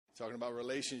Talking about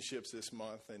relationships this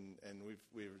month, and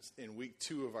we're in week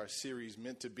 2 of our series,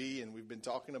 Meant to Be, and we've been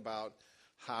talking about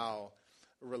how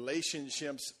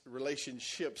relationships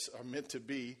are meant to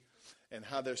be and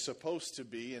how they're supposed to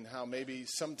be, and how maybe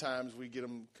sometimes we get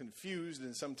them confused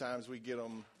and sometimes we get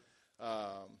them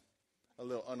a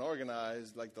little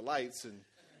unorganized, like the lights, and,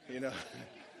 you know,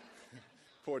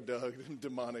 poor Doug, them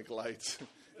demonic lights.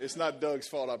 It's not Doug's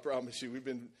fault, I promise you.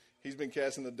 He's been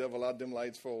casting the devil out them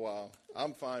lights for a while.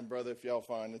 I'm fine, brother. If y'all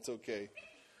fine, it's okay.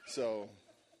 So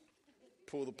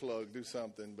pull the plug, do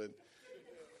something. But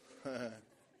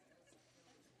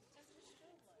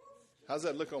how's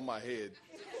that look on my head?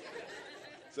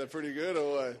 Is that pretty good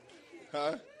or what?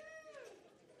 Huh?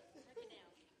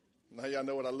 Now y'all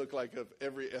know what I look like of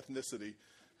every ethnicity.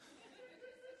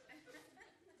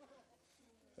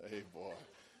 Hey, boy,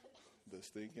 the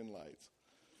stinking lights.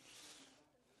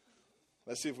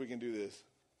 Let's see if we can do this.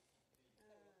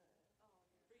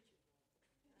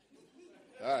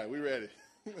 All right, we ready.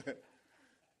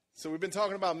 So we've been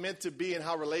talking about meant to be and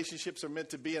how relationships are meant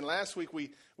to be. And last week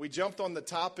we jumped on the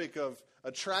topic of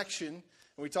attraction. And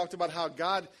we talked about how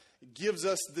God gives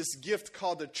us this gift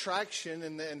called attraction,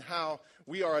 and how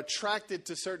we are attracted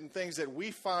to certain things that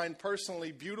we find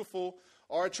personally beautiful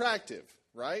or attractive,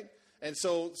 right? And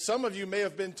so some of you may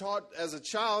have been taught as a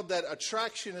child that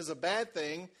attraction is a bad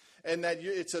thing, and that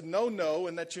it's a no-no,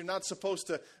 and that you're not supposed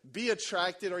to be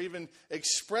attracted or even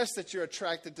express that you're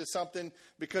attracted to something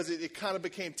because it kind of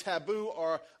became taboo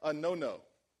or a no-no.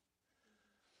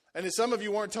 And then some of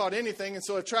you weren't taught anything, and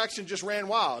so attraction just ran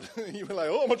wild. You were like,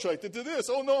 oh, I'm attracted to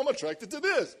this. Oh, no, I'm attracted to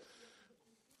this.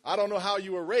 I don't know how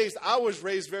you were raised. I was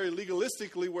raised very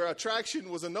legalistically, where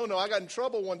attraction was a no-no. I got in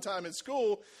trouble one time in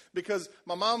school because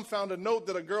my mom found a note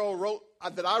that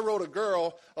I wrote a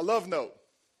girl a love note.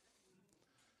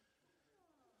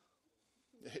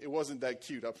 It wasn't that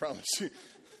cute, I promise you.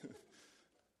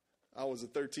 I was a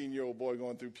 13-year-old boy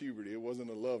going through puberty. It wasn't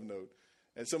a love note.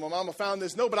 And so my mama found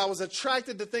this note, but I was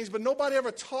attracted to things, but nobody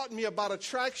ever taught me about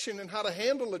attraction and how to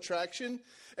handle attraction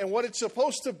and what it's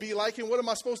supposed to be like and what am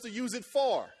I supposed to use it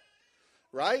for,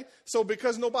 right? So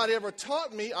because nobody ever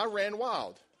taught me, I ran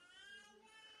wild.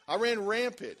 I ran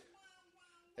rampant.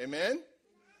 Amen?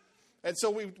 And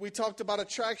so we talked about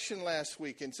attraction last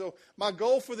week. And so my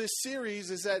goal for this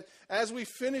series is that as we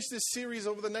finish this series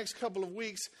over the next couple of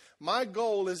weeks, my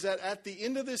goal is that at the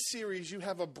end of this series, you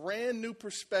have a brand new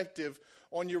perspective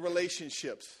on your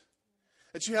relationships.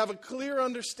 That you have a clear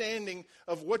understanding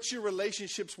of what your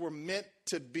relationships were meant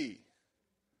to be.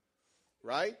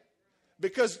 Right?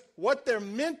 Because what they're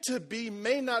meant to be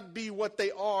may not be what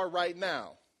they are right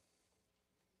now.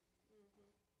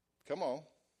 Come on.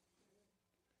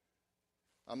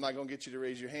 I'm not going to get you to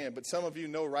raise your hand, but some of you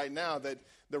know right now that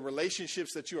the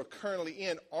relationships that you are currently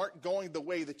in aren't going the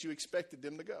way that you expected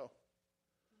them to go.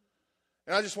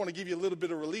 And I just want to give you a little bit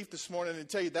of relief this morning and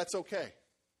tell you that's okay.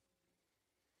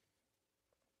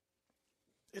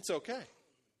 It's okay.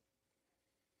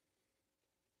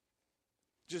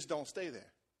 Just don't stay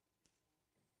there.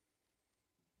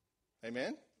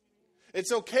 Amen?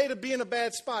 It's okay to be in a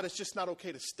bad spot. It's just not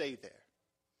okay to stay there.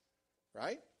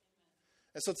 Right?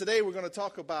 And so today we're going to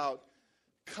talk about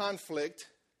conflict.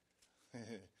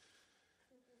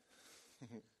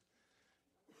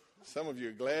 Some of you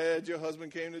are glad your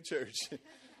husband came to church.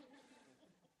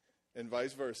 And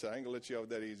vice versa. I ain't going to let you off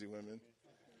that easy, women.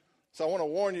 So I want to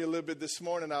warn you a little bit this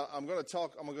morning. I'm going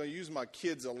to use my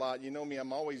kids a lot. You know me,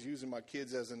 I'm always using my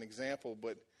kids as an example.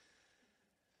 But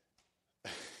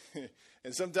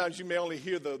and sometimes you may only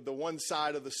hear the one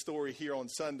side of the story here on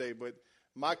Sunday, but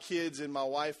my kids and my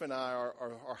wife and I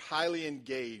are highly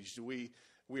engaged. We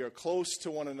are close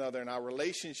to one another, and our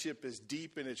relationship is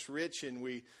deep and it's rich. And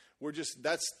we're just,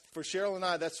 that's for Cheryl and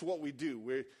I. That's what we do.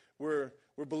 We're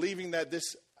believing that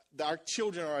our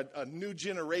children are a new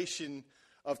generation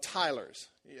of Tylers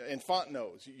and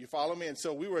Fontenot's. You follow me? And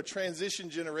so we were a transition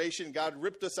generation. God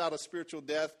ripped us out of spiritual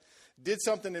death, did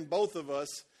something in both of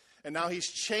us, and now He's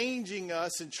changing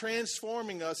us and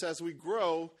transforming us as we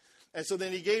grow. And so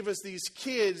then He gave us these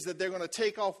kids that they're going to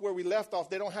take off where we left off.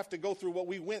 They don't have to go through what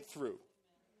we went through.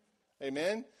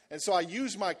 Amen? And so I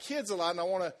use my kids a lot, and I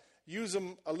want to use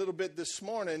them a little bit this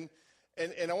morning.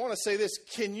 And I want to say this.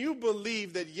 Can you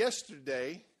believe that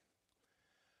yesterday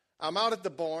I'm out at the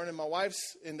barn, and my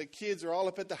wife's and the kids are all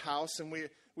up at the house, and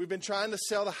we've been trying to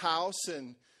sell the house,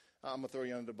 and I'm going to throw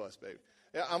you under the bus, baby.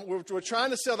 We're trying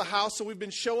to sell the house, so we've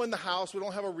been showing the house. We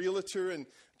don't have a realtor and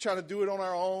trying to do it on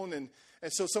our own. And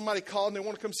so somebody called and they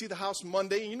want to come see the house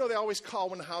Monday. And you know they always call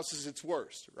when the house is its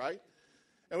worst, right?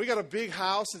 And we got a big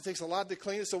house. It takes a lot to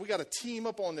clean it. So we got to team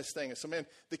up on this thing. And so, man,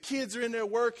 the kids are in there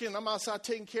working. I'm outside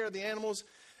taking care of the animals.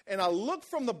 And I look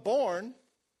from the barn,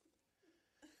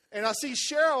 and I see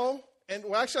Cheryl,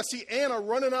 I see Anna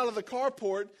running out of the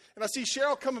carport, and I see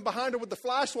Cheryl coming behind her with the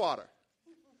fly swatter,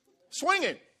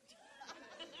 swinging.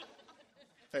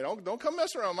 Hey, don't come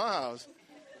mess around my house.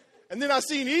 And then I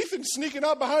seen Ethan sneaking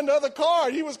up behind the other car,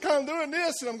 and he was kind of doing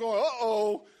this, and I'm going,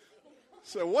 uh-oh.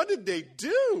 So what did they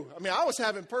do? I mean, I was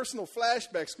having personal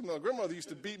flashbacks. My grandmother used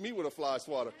to beat me with a fly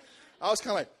swatter. I was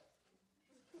kind of like,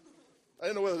 I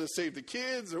didn't know whether to save the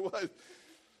kids or what.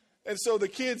 And so the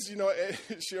kids,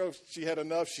 she had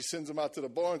enough. She sends them out to the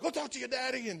barn. Go talk to your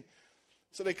daddy. And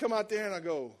so they come out there, and I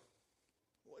go,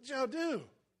 what'd y'all do?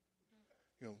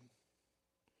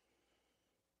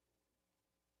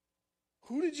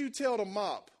 Who did you tell to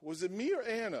mop? Was it me or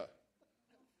Anna?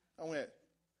 I went,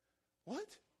 what?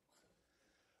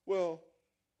 Well,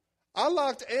 I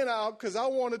locked Anna out because I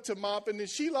wanted to mop, and then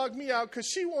she locked me out because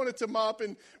she wanted to mop,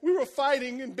 and we were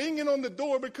fighting and banging on the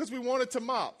door because we wanted to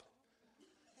mop.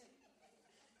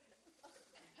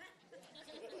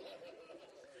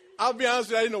 I'll be honest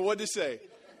with you, I didn't know what to say.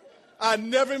 I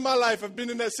never in my life have been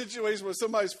in that situation where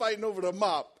somebody's fighting over the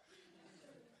mop.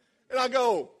 And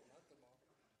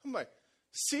I'm like,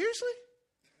 seriously?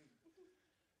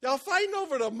 Y'all fighting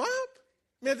over the mop?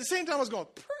 I mean, at the same time, I was going,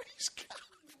 praise God.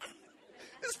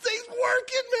 This thing's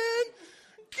working, man.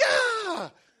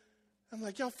 God. I'm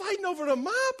like, y'all fighting over the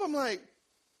mop? I'm like,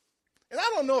 and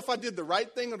I don't know if I did the right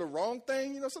thing or the wrong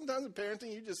thing. Sometimes in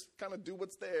parenting, you just kind of do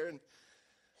what's there. And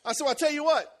I said, well, I'll tell you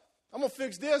what. I'm going to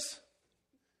fix this.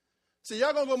 So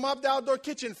y'all going to go mop the outdoor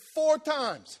kitchen 4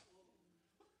 times.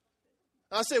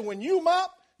 I said, when you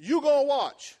mop, you going to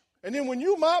watch. And then when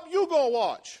you mop, you going to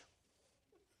watch.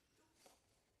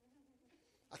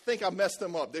 I think I messed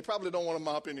them up. They probably don't want to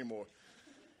mop anymore.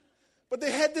 But they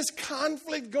had this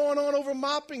conflict going on over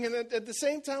mopping. And at the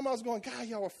same time, I was going, God,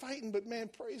 y'all were fighting. But, man,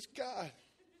 praise God.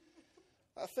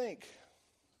 I think.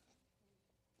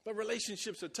 But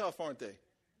relationships are tough, aren't they?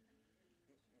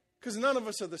 Because none of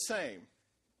us are the same.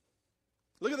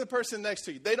 Look at the person next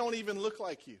to you. They don't even look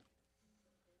like you.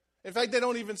 In fact, they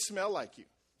don't even smell like you.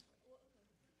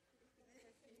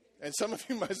 And some of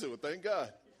you might say, well, thank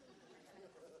God.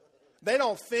 They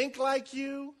don't think like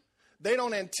you. They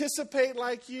don't anticipate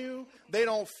like you. They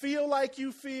don't feel like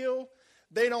you feel.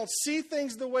 They don't see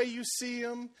things the way you see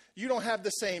them. You don't have the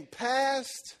same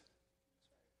past.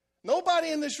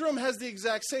 Nobody in this room has the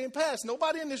exact same past.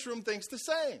 Nobody in this room thinks the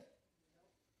same.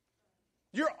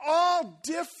 You're all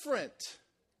different.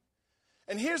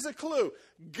 And here's the clue.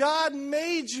 God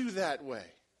made you that way.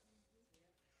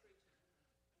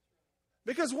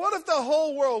 Because what if the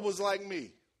whole world was like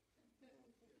me?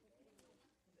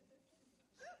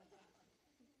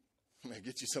 Man,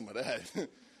 get you some of that.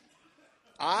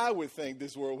 I would think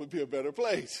this world would be a better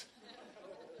place.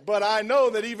 But I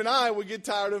know that even I would get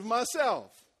tired of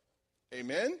myself.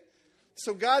 Amen?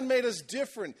 So God made us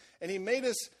different. And He made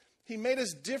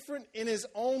us different in His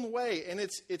own way. And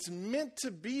it's meant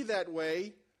to be that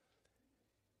way.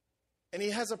 And He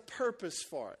has a purpose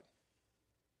for it.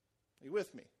 Are you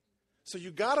with me? So you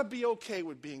got to be okay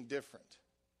with being different.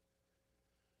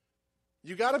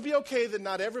 You got to be okay that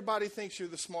not everybody thinks you're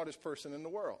the smartest person in the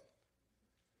world.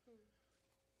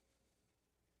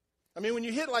 I mean, when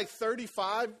you hit like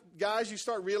 35, guys, you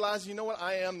start realizing, you know what?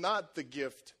 I am not the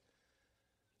gift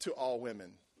to all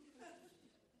women.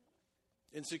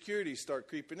 Insecurities start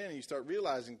creeping in, and you start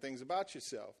realizing things about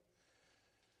yourself.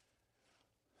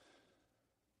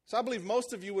 So I believe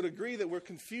most of you would agree that we're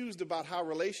confused about how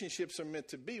relationships are meant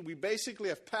to be. We basically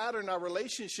have patterned our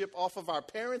relationship off of our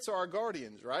parents or our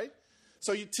guardians, right?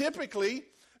 So you typically,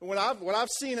 what I've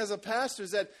seen as a pastor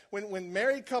is that when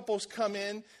married couples come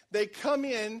in, they come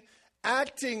in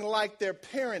acting like their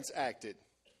parents acted,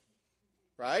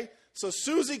 right? So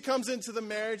Susie comes into the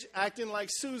marriage acting like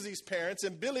Susie's parents,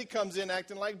 and Billy comes in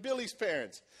acting like Billy's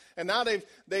parents. And now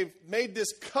they've made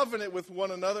this covenant with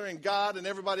one another and God and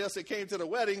everybody else that came to the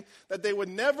wedding that they would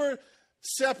never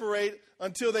separate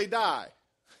until they die.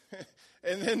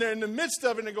 And then they're in the midst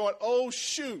of it and they're going, oh,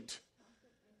 shoot.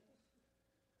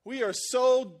 We are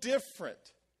so different.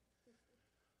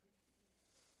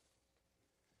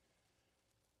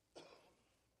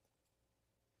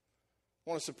 I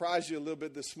want to surprise you a little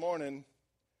bit this morning.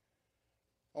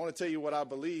 I want to tell you what I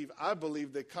believe. I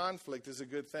believe that conflict is a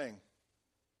good thing.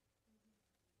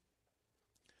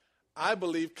 I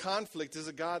believe conflict is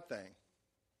a God thing.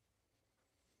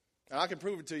 And I can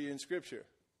prove it to you in Scripture.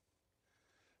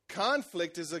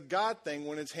 Conflict is a God thing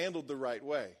when it's handled the right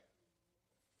way.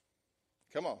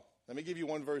 Come on. Let me give you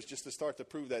one verse just to start to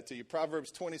prove that to you.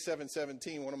 Proverbs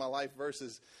 27:17, one of my life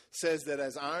verses, says that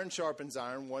as iron sharpens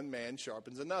iron, one man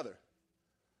sharpens another.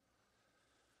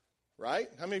 Right?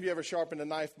 How many of you ever sharpened a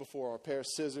knife before, or a pair of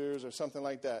scissors or something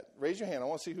like that? Raise your hand. I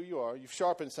want to see who you are. You've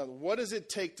sharpened something. What does it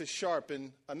take to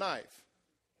sharpen a knife?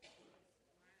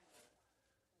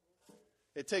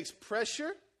 It takes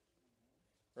pressure,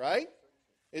 right?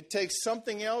 It takes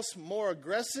something else more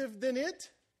aggressive than it,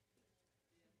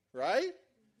 right?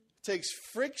 It takes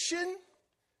friction.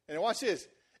 And watch this.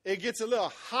 It gets a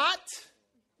little hot,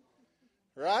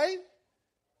 right?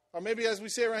 Or maybe as we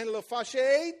say around here, a little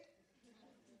fashade.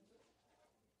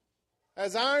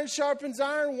 As iron sharpens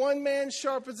iron, one man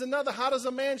sharpens another. How does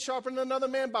a man sharpen another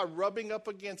man? By rubbing up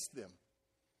against them.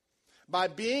 By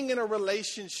being in a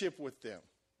relationship with them.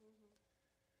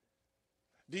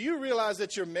 Do you realize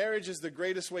that your marriage is the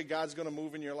greatest way God's going to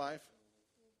move in your life?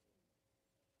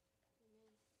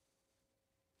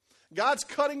 God's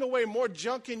cutting away more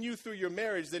junk in you through your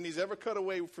marriage than he's ever cut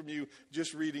away from you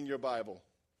just reading your Bible.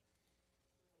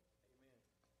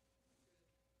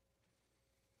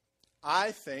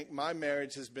 I think my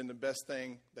marriage has been the best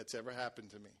thing that's ever happened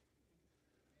to me.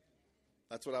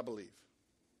 That's what I believe.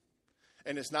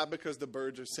 And it's not because the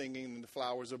birds are singing and the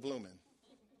flowers are blooming.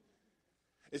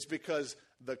 It's because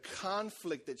the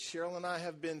conflict that Cheryl and I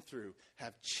have been through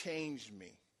have changed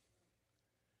me.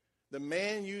 The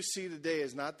man you see today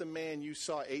is not the man you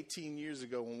saw 18 years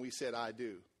ago when we said, I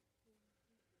do.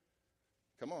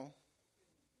 Come on.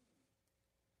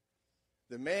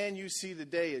 The man you see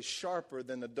today is sharper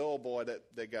than the dull boy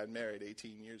that got married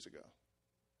 18 years ago.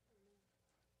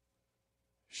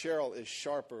 Cheryl is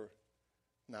sharper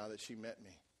now that she met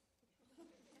me.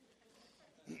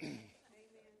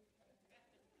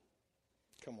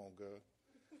 Come on, girl.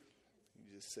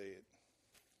 You just say it.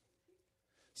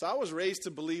 So I was raised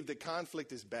to believe that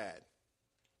conflict is bad.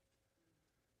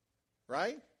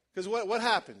 Right? Because what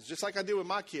happens? Just like I did with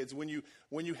my kids, when you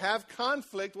have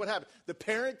conflict, what happens? The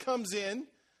parent comes in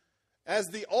as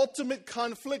the ultimate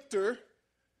conflictor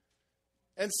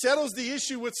and settles the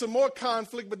issue with some more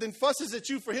conflict, but then fusses at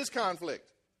you for his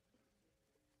conflict.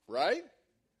 Right?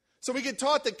 So we get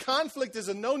taught that conflict is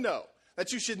a no-no,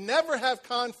 that you should never have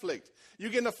conflict. You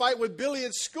get in a fight with Billy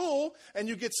at school, and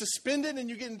you get suspended, and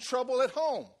you get in trouble at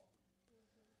home.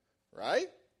 Right?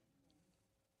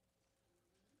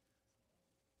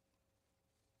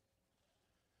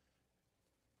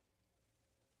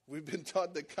 We've been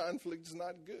taught that conflict is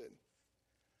not good.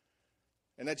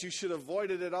 And that you should avoid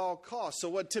it at all costs. So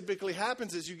what typically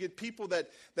happens is you get people that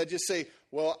just say,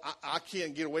 well, I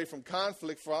can't get away from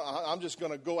conflict. I'm just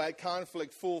going to go at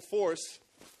conflict full force.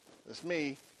 That's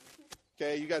me.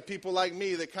 Okay, you got people like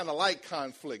me that kind of like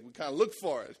conflict. We kind of look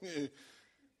for it.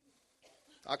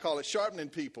 I call it sharpening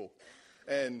people.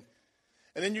 And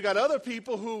then you got other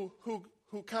people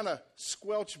who kind of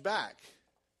squelch back.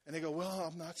 And they go, well,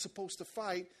 I'm not supposed to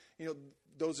fight. You know,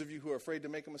 those of you who are afraid to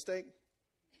make a mistake,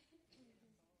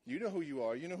 you know who you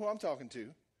are. You know who I'm talking to.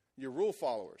 You're rule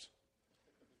followers.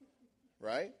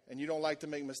 Right? And you don't like to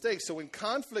make mistakes. So when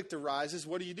conflict arises,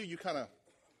 what do? You kind of...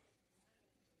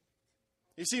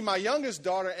 You see, my youngest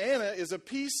daughter, Anna, is a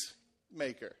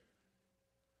peacemaker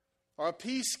or a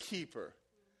peacekeeper.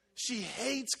 She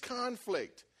hates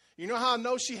conflict. You know how I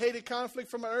know she hated conflict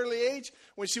from an early age?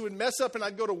 When she would mess up and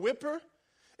I'd go to whip her,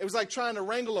 it was like trying to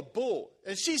wrangle a bull.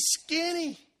 And she's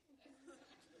skinny.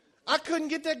 I couldn't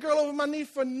get that girl over my knee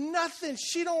for nothing.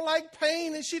 She don't like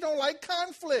pain and she don't like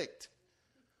conflict.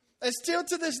 And still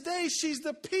to this day, she's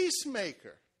the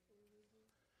peacemaker.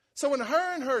 So when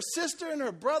her and her sister and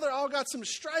her brother all got some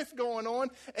strife going on,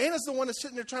 Anna's the one that's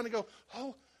sitting there trying to go,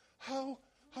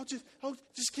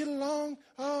 just get along.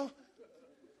 Oh,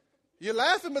 you're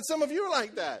laughing, but some of you are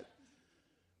like that.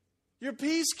 You're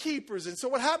peacekeepers. And so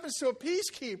what happens to a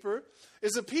peacekeeper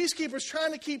is a peacekeeper's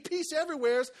trying to keep peace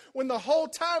everywhere when the whole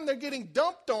time they're getting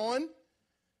dumped on.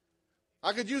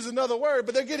 I could use another word,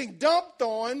 but they're getting dumped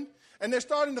on, and they're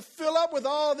starting to fill up with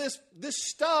all this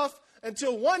stuff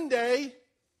until one day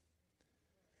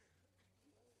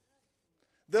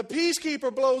the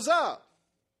peacekeeper blows up.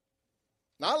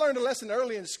 Now, I learned a lesson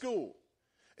early in school.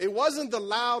 It wasn't the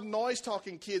loud,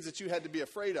 noise-talking kids that you had to be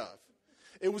afraid of.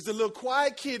 It was the little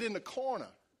quiet kid in the corner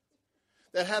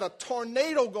that had a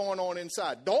tornado going on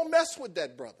inside. Don't mess with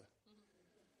that brother,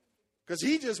 because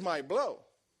he just might blow,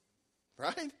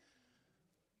 right?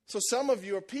 So some of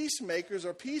you are peacemakers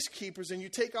or peacekeepers, and you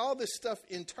take all this stuff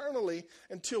internally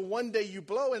until one day you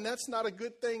blow, and that's not a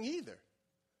good thing either.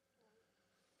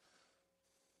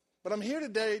 But I'm here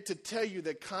today to tell you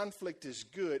that conflict is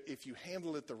good if you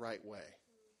handle it the right way.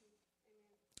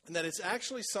 And that it's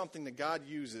actually something that God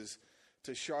uses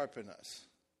to sharpen us.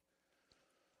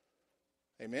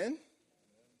 Amen?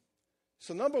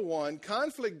 So number one,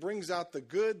 conflict brings out the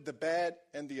good, the bad,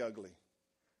 and the ugly.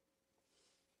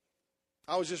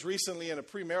 I was just recently in a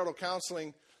premarital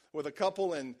counseling with a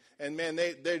couple, and man,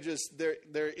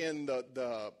 they're in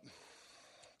the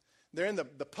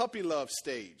puppy love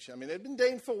stage. I mean, they've been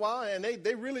dating for a while, and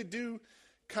they really do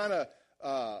kind of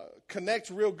connect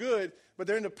real good, but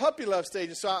they're in the puppy love stage.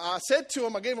 And so I said to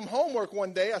them, I gave them homework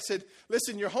one day. I said,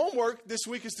 listen, your homework this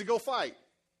week is to go fight.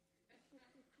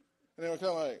 And they were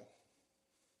kind of like,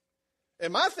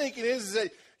 and my thinking is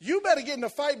that you better get in a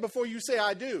fight before you say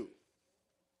I do.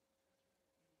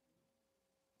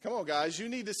 Come on, guys. You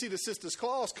need to see the sister's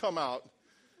claws come out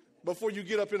before you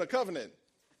get up in a covenant.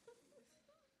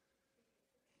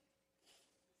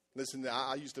 Listen,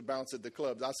 I used to bounce at the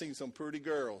clubs. I seen some pretty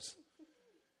girls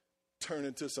turn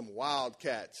into some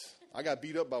wildcats. I got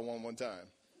beat up by one time.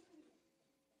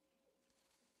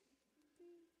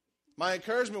 My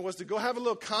encouragement was to go have a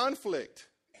little conflict.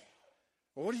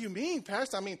 Well, what do you mean,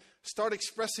 Pastor? I mean, start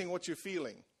expressing what you're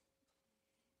feeling.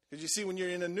 Because you see, when you're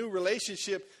in a new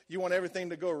relationship, you want everything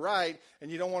to go right,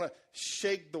 and you don't want to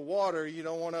shake the water. You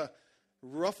don't want to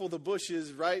ruffle the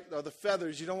bushes, right, or the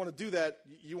feathers. You don't want to do that.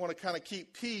 You want to kind of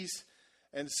keep peace.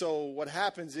 And so what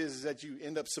happens is that you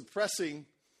end up suppressing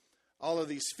all of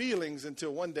these feelings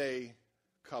until one day,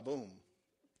 kaboom,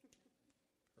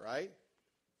 right?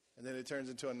 And then it turns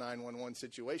into a 911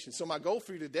 situation. So my goal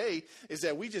for you today is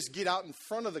that we just get out in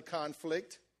front of the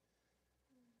conflict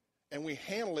and we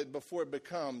handle it before it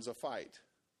becomes a fight,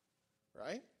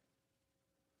 right?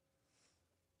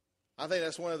 I think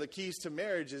that's one of the keys to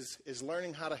marriage is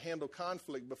learning how to handle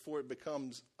conflict before it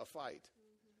becomes a fight.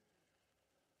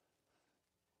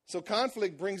 So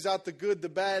conflict brings out the good, the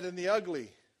bad, and the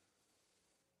ugly.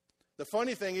 The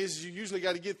funny thing is you usually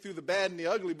got to get through the bad and the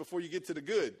ugly before you get to the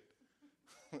good,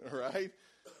 right?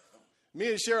 Me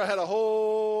and Cheryl had a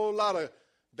whole lot of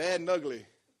bad and ugly.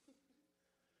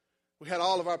 We had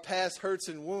all of our past hurts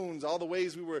and wounds, all the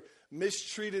ways we were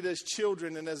mistreated as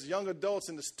children and as young adults,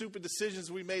 and the stupid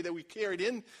decisions we made that we carried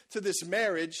into this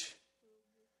marriage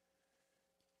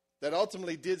that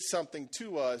ultimately did something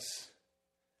to us.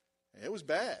 And it was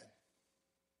bad.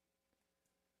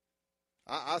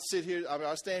 I stand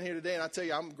here today and I tell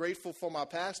you, I'm grateful for my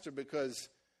pastor because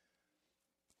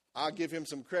I'll give him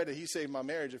some credit. He saved my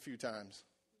marriage a few times.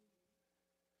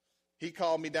 He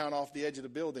called me down off the edge of the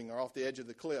building or off the edge of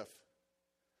the cliff.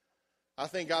 I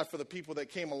thank God for the people that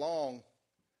came along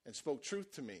and spoke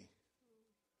truth to me.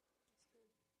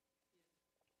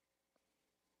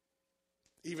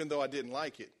 Even though I didn't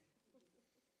like it.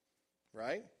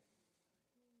 Right?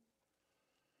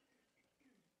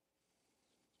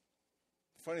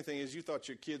 The funny thing is you thought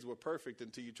your kids were perfect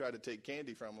until you tried to take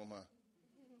candy from them, huh?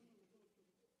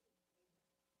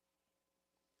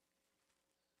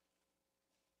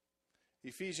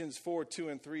 Ephesians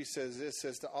 4:2-3 says this,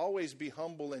 says to always be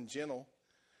humble and gentle,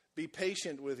 be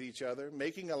patient with each other,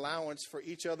 making allowance for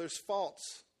each other's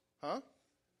faults. Huh?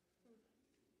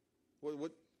 What?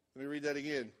 Let me read that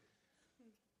again.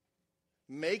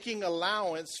 Making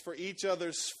allowance for each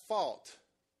other's fault.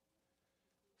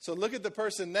 So look at the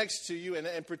person next to you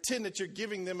and pretend that you're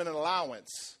giving them an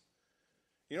allowance.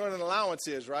 You know what an allowance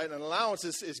is, right? An allowance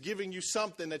is giving you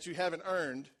something that you haven't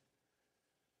earned.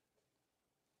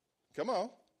 Come on.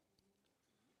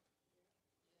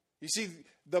 You see,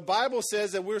 the Bible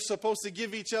says that we're supposed to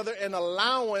give each other an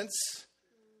allowance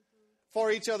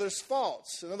for each other's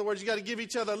faults. In other words, you got to give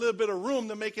each other a little bit of room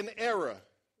to make an error.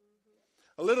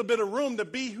 A little bit of room to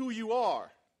be who you are.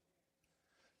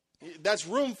 That's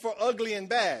room for ugly and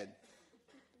bad.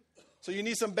 So you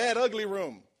need some bad, ugly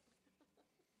room.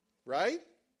 Right?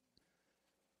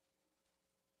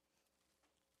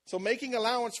 So making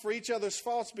allowance for each other's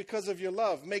faults because of your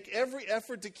love. Make every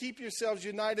effort to keep yourselves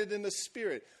united in the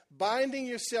Spirit, binding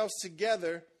yourselves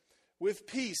together with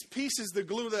peace. Peace is the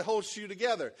glue that holds you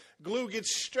together. Glue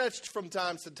gets stretched from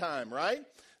time to time, right?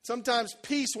 Sometimes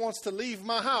peace wants to leave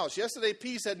my house. Yesterday,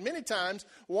 peace had many times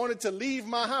wanted to leave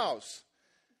my house.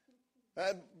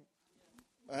 I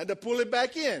had to pull it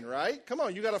back in, right? Come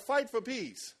on, you got to fight for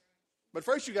peace. But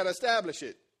first you got to establish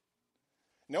it.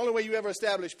 And the only way you ever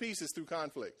establish peace is through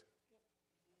conflict.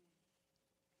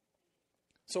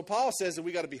 So Paul says that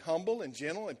we got to be humble and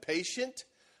gentle and patient.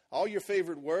 All your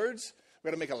favorite words. We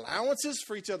got to make allowances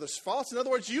for each other's faults. In other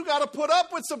words, you got to put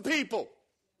up with some people.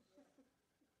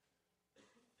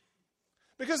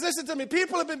 Because listen to me,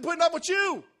 people have been putting up with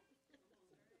you.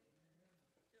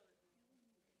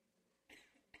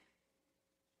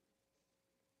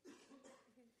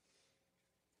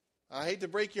 I hate to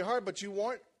break your heart, but you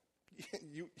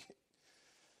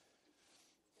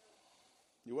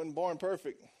wasn't born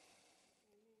perfect.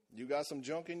 You got some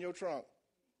junk in your trunk.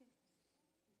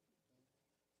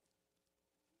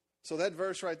 So that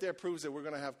verse right there proves that we're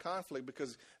going to have conflict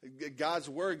because God's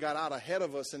word got out ahead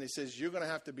of us, and he says you're going to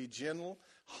have to be gentle,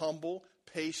 humble,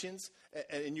 patient,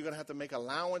 and you're going to have to make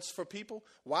allowance for people.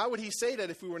 Why would he say that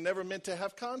if we were never meant to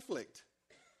have conflict?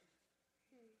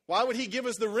 Why would he give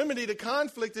us the remedy to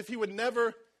conflict if he would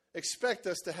never expect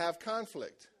us to have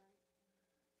conflict?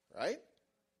 Right?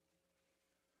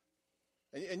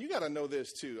 And you got to know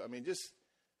this too. I mean, just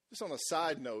on a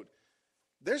side note,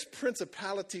 there's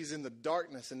principalities in the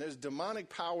darkness and there's demonic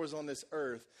powers on this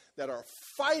earth that are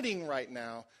fighting right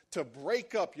now to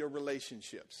break up your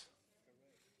relationships.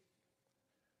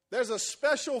 There's a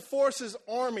special forces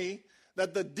army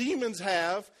that the demons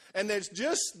have, and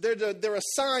they're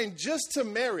assigned just to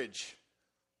marriage.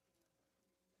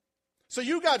 So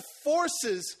you got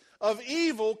forces of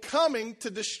evil coming to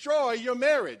destroy your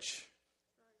marriage.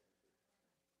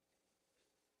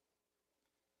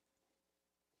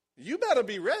 You better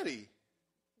be ready.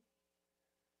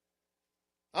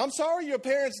 I'm sorry your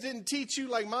parents didn't teach you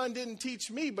like mine didn't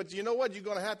teach me, but you know what? You're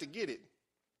going to have to get it.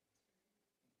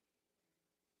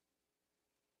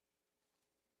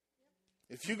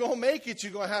 If you're going to make it,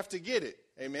 you're going to have to get it.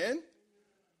 Amen?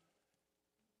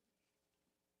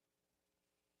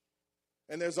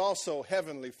 And there's also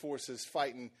heavenly forces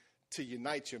fighting to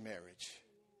unite your marriage.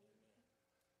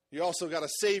 You also got a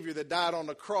Savior that died on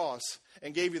the cross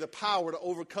and gave you the power to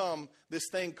overcome this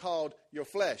thing called your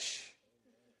flesh.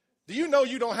 Do you know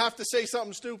you don't have to say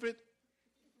something stupid?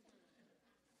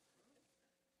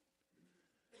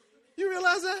 You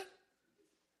realize that?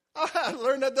 I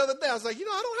learned that the other day. I was like, I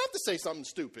don't have to say something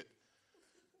stupid.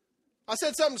 I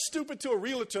said something stupid to a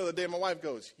realtor the other day. My wife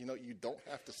goes, you don't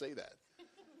have to say that.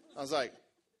 I was like,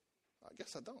 I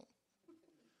guess I don't.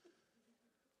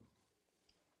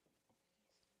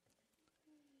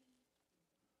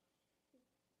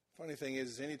 Funny thing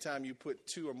is anytime you put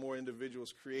two or more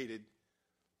individuals created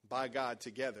by God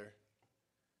together,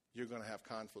 you're going to have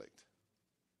conflict.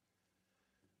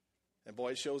 And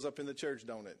boy, it shows up in the church,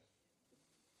 don't it?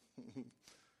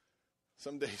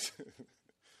 Some days,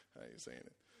 I ain't saying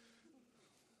it.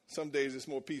 Some days it's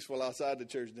more peaceful outside the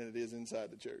church than it is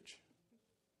inside the church.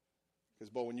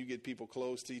 Because, boy, when you get people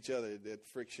close to each other, that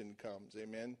friction comes.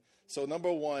 Amen? So,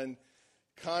 number one,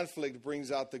 conflict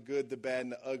brings out the good, the bad,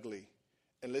 and the ugly.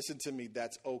 And listen to me,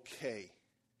 that's okay.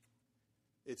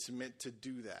 It's meant to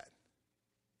do that.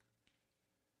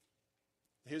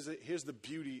 Here's the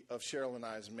beauty of Cheryl and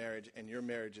I's marriage, and your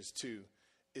marriages too,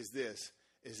 is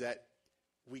that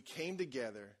we came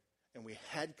together and we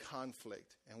had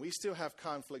conflict, and we still have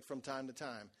conflict from time to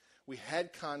time. We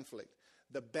had conflict.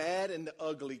 The bad and the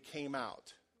ugly came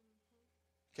out.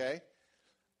 Okay?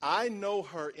 I know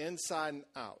her inside and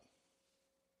out.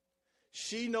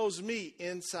 She knows me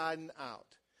inside and out.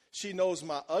 She knows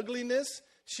my ugliness.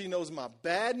 She knows my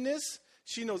badness.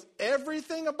 She knows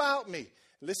everything about me.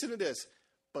 Listen to this.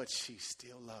 But she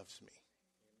still loves me.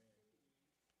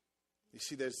 You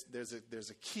see, there's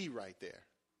a key right there.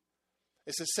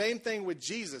 It's the same thing with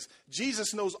Jesus.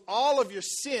 Jesus knows all of your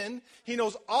sin. He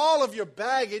knows all of your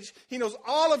baggage. He knows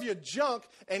all of your junk,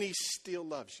 and he still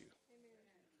loves you.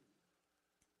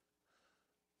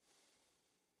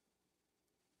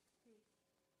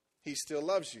 He still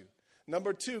loves you.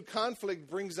 Number two, conflict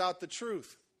brings out the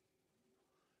truth.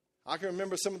 I can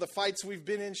remember some of the fights we've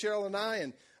been in, Cheryl and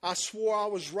I swore I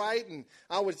was right, and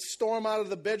I would storm out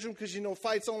of the bedroom because,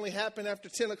 fights only happen after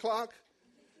 10 o'clock,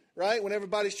 right? When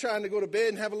everybody's trying to go to bed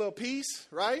and have a little peace,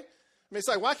 right? I mean, it's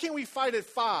like, why can't we fight at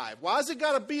 5? Why has it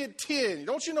got to be at 10?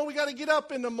 Don't you know we got to get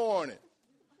up in the morning?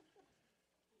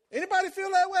 Anybody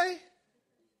feel that way?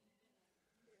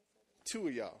 2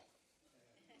 of y'all.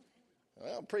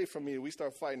 Well, pray for me. We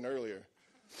start fighting earlier.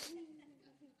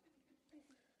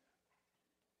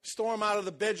 Storm out of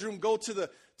the bedroom, go to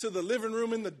the living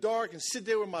room in the dark and sit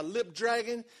there with my lip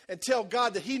dragging and tell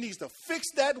God that he needs to fix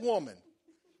that woman.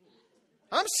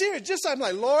 I'm serious. I'm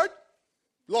like, Lord,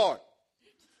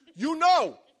 you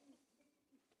know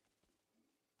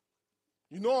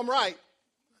I'm right.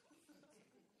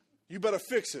 You better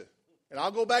fix her. And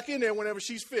I'll go back in there whenever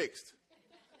she's fixed.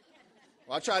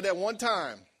 Well, I tried that one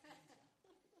time.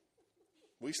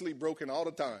 We sleep broken all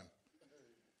the time.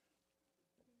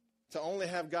 To only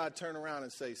have God turn around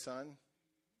and say, son,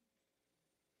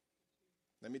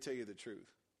 let me tell you the truth.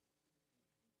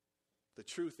 The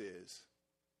truth is,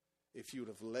 if you would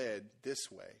have led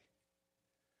this way,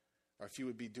 or if you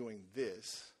would be doing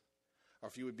this, or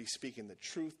if you would be speaking the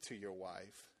truth to your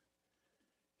wife,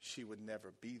 she would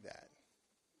never be that.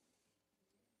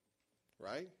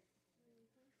 Right?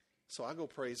 So I go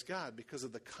praise God because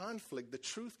of the conflict, the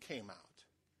truth came out.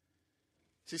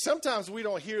 See, sometimes we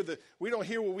don't hear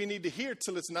what we need to hear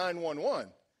till it's 911.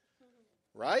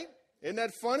 right? Isn't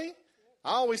that funny?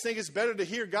 I always think it's better to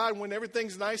hear God when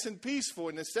everything's nice and peaceful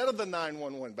and instead of the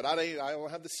 911, but I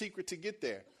don't have the secret to get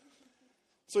there.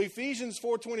 So Ephesians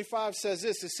 4:25 says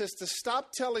this. It says, to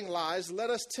stop telling lies, let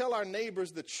us tell our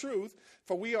neighbors the truth,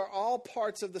 for we are all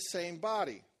parts of the same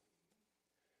body.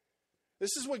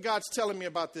 This is what God's telling me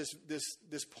about this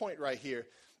point right here,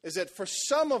 is that for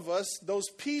some of us, those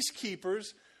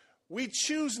peacekeepers, we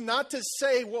choose not to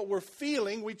say what we're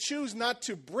feeling. We choose not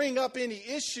to bring up any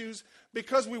issues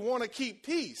because we want to keep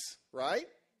peace, right?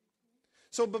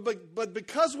 So, but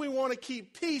because we want to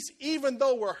keep peace, even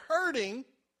though we're hurting,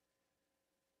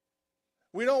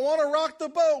 we don't want to rock the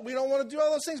boat. We don't want to do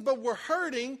all those things, but we're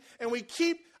hurting, and we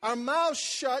keep our mouths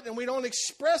shut, and we don't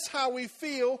express how we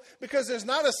feel because there's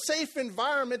not a safe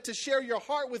environment to share your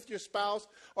heart with your spouse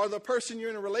or the person you're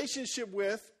in a relationship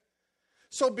with.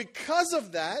 So because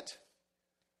of that,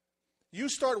 you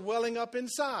start welling up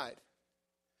inside.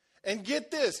 And get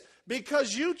this,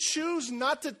 because you choose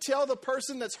not to tell the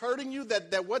person that's hurting you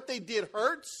that what they did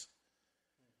hurts,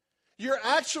 you're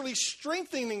actually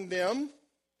strengthening them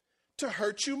to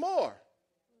hurt you more.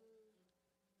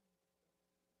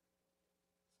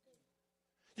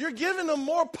 You're giving them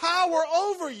more power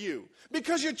over you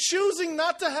because you're choosing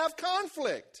not to have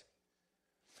conflict.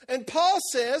 And Paul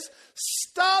says,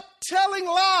 stop telling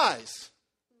lies.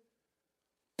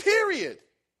 Period.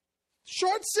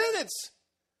 Short sentence.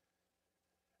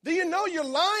 Do you know you're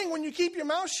lying when you keep your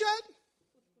mouth shut?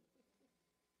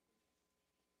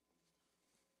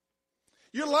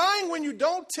 You're lying when you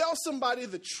don't tell somebody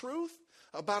the truth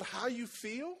about how you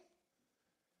feel.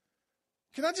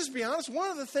 Can I just be honest? One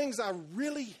of the things I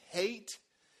really hate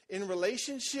in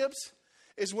relationships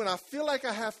is when I feel like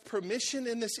I have permission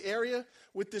in this area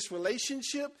with this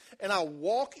relationship and I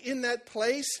walk in that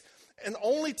place and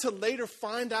only to later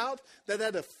find out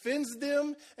that offends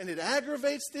them and it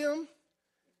aggravates them.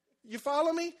 You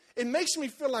follow me? It makes me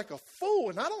feel like a fool,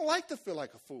 and I don't like to feel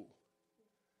like a fool.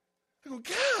 I go,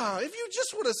 God, if you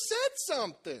just would have said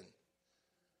something.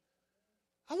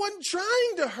 I wasn't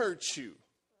trying to hurt you.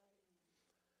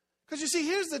 Because you see,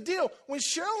 here's the deal. When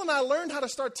Cheryl and I learned how to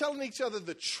start telling each other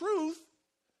the truth,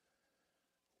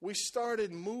 we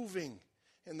started moving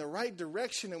in the right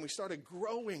direction and we started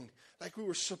growing like we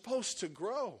were supposed to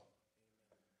grow.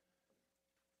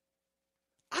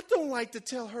 I don't like to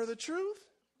tell her the truth.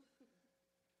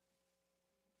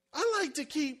 I like to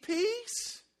keep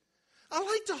peace. I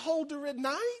like to hold her at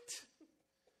night.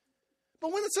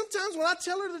 But sometimes when I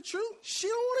tell her the truth, she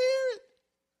don't want to hear it.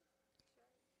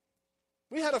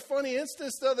 We had a funny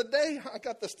instance the other day.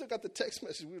 Still got the text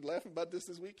message. We were laughing about this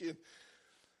weekend.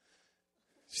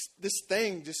 This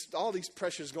thing, just all these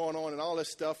pressures going on and all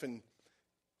this stuff. And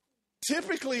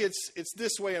typically it's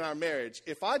this way in our marriage.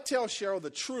 If I tell Cheryl the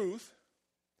truth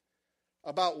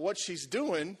about what she's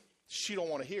doing, she don't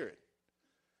want to hear it.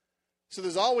 So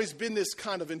there's always been this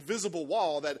kind of invisible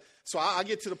wall so I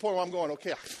get to the point where I'm going,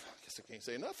 okay, I guess I can't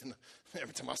say nothing.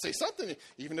 Every time I say something,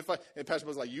 even if and Pastor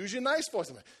Buzz like, use your nice voice.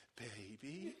 I'm like,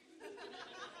 baby,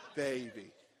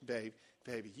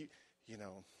 you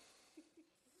know,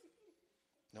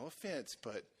 no offense,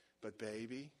 but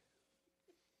baby,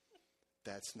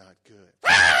 that's not good.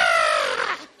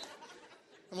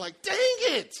 I'm like, dang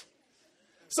it.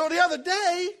 So the other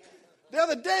day,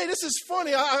 this is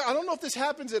funny. I don't know if this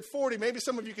happens at 40. Maybe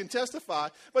some of you can testify.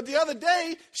 But the other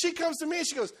day, she comes to me and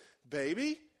she goes,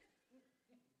 baby.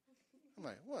 I'm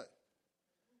like, what?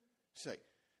 She's like,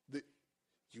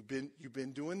 you've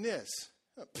been doing this.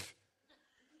 What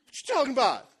you talking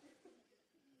about?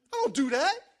 I don't do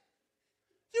that.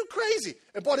 You crazy.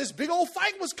 And boy, this big old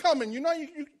fight was coming. You know,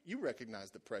 you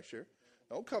recognize the pressure.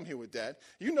 Don't come here with that.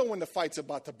 You know when the fight's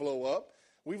about to blow up.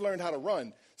 We've learned how to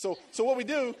run. So what we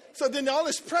do, so then all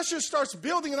this pressure starts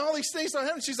building and all these things start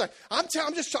happening. She's like, I'm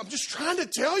just trying to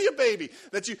tell you, baby,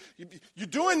 that you're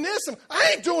doing this. And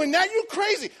I ain't doing that. You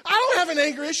crazy. I don't have an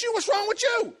anger issue. What's wrong with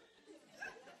you?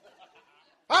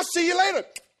 I'll see you later.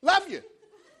 Love you.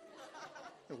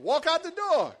 And walk out the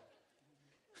door.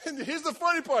 And here's the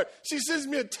funny part. She sends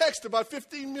me a text about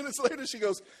 15 minutes later. She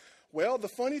goes, well, the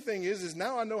funny thing is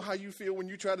now I know how you feel when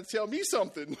you try to tell me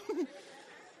something.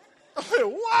 I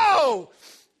went, whoa.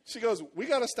 She goes, we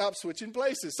got to stop switching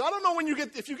places. So I don't know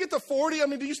if you get to 40, I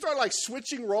mean, do you start like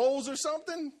switching roles or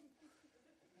something?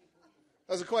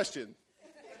 That's a question.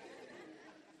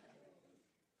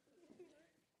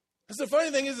 Because the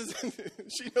funny thing is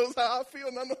she knows how I feel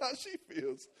and I know how she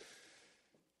feels.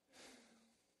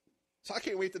 So I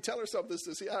can't wait to tell her something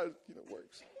to see how it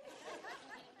works.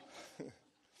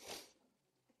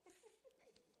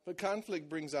 But conflict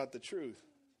brings out the truth.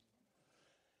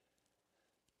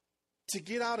 to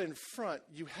get out in front,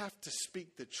 you have to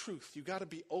speak the truth. You got to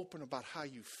be open about how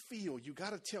you feel. You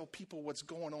got to tell people what's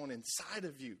going on inside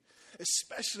of you,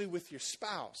 especially with your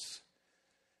spouse.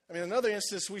 I mean, another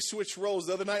instance, we switched roles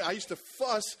the other night. I used to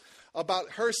fuss about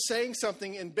her saying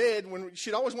something in bed when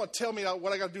she'd always want to tell me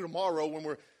what I got to do tomorrow when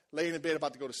we're laying in bed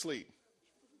about to go to sleep.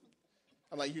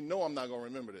 I'm like, I'm not going to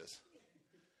remember this.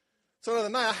 So the other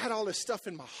night, I had all this stuff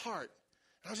in my heart,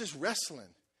 and I was just wrestling.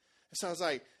 And so I was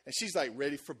like, and she's like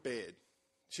ready for bed.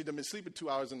 She'd been sleeping 2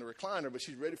 hours in the recliner, but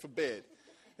she's ready for bed.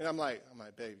 And I'm like,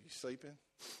 babe, you sleeping?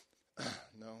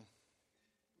 No.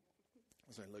 I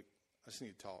was like, look, I just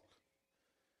need to talk.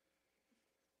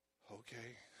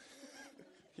 Okay.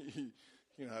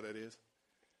 You know how that is.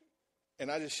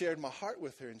 And I just shared my heart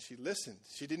with her, and she listened.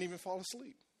 She didn't even fall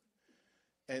asleep.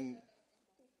 And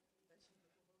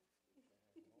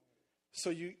so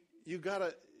you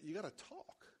gotta talk.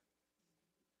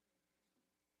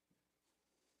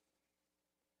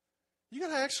 You got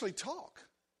to actually talk.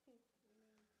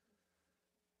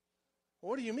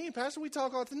 What do you mean, Pastor? We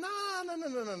talk all the time.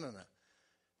 No.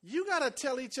 You got to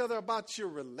tell each other about your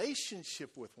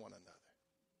relationship with one another.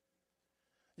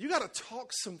 You got to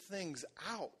talk some things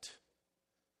out.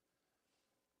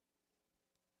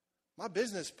 My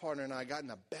business partner and I got in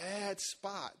a bad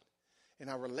spot in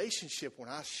our relationship when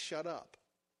I shut up.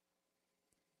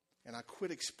 And I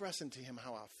quit expressing to him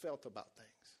how I felt about things.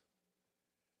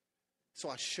 So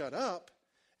I shut up,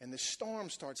 and the storm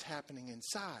starts happening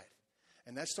inside.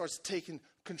 And that starts taking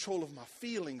control of my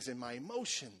feelings and my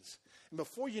emotions. And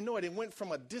before you know it, it went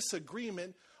from a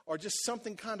disagreement or just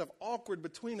something kind of awkward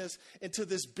between us into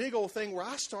this big old thing where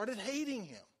I started hating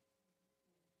him.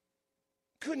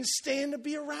 Couldn't stand to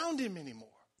be around him anymore.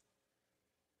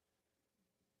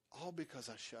 All because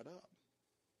I shut up.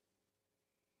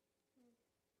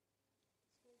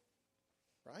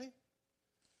 Right?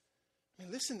 I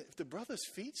mean, listen, if the brother's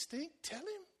feet stink, tell him.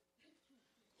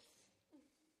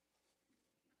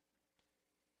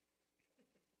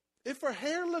 If her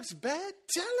hair looks bad,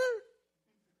 tell her.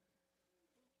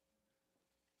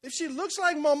 If she looks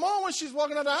like Mama when she's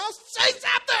walking out of the house, say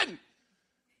something.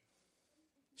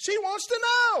 She wants to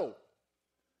know.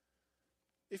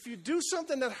 If you do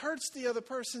something that hurts the other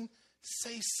person,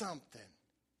 say something.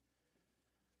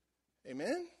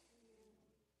 Amen?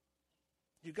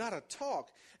 You got to talk.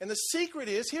 And the secret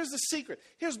is, here's the secret.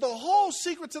 Here's the whole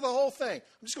secret to the whole thing.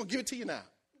 I'm just going to give it to you now.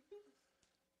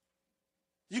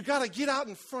 You got to get out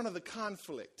in front of the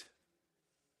conflict.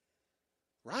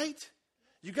 Right?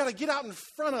 You got to get out in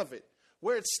front of it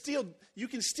where it's still, you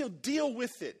can still deal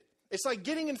with it. It's like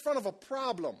getting in front of a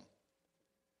problem.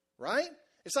 Right?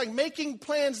 It's like making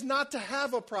plans not to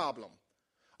have a problem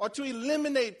or to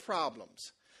eliminate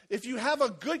problems. If you have a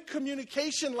good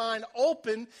communication line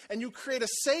open and you create a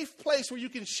safe place where you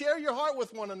can share your heart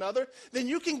with one another, then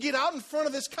you can get out in front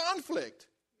of this conflict.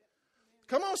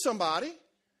 Come on, somebody.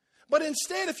 But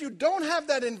instead, if you don't have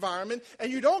that environment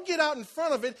and you don't get out in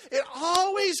front of it, it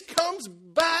always comes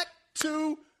back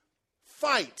to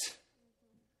fight.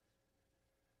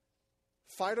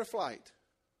 Fight or flight.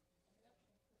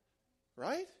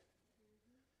 Right?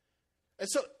 And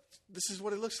so this is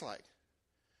what it looks like.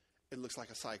 It looks like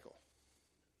a cycle.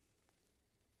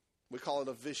 We call it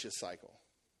a vicious cycle.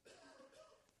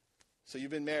 So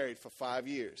you've been married for 5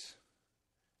 years,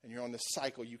 and you're on this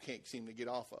cycle you can't seem to get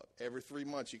off of. Every 3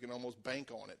 months, you can almost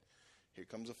bank on it. Here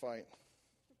comes a fight.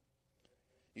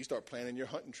 You start planning your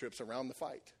hunting trips around the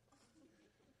fight.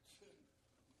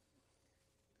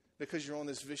 Because you're on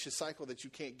this vicious cycle that you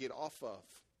can't get off of.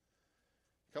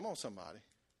 Come on, somebody.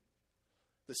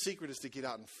 The secret is to get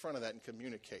out in front of that and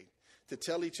communicate. To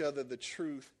tell each other the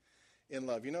truth in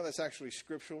love. You know that's actually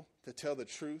scriptural, to tell the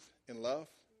truth in love.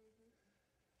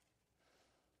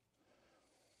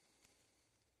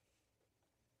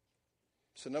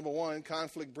 So number one,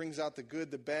 conflict brings out the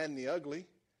good, the bad, and the ugly.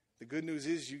 The good news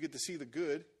is you get to see the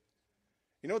good.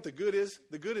 You know what the good is?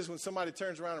 The good is when somebody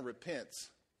turns around and repents.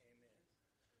 Amen.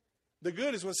 The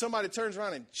good is when somebody turns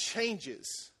around and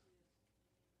changes.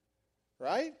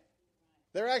 Right?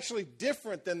 They're actually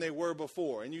different than they were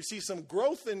before. And you see some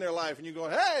growth in their life and you go,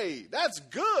 hey, that's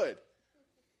good.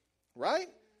 Right?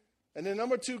 And then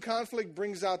number two, conflict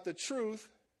brings out the truth.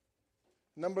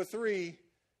 Number three,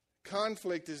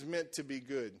 conflict is meant to be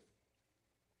good.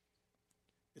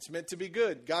 It's meant to be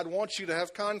good. God wants you to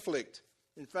have conflict.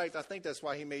 In fact, I think that's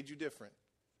why he made you different.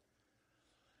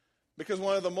 Because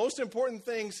one of the most important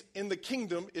things in the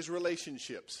kingdom is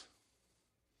relationships.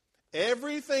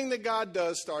 Everything that God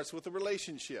does starts with a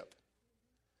relationship.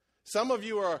 Some of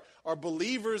you are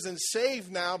believers and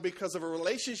saved now because of a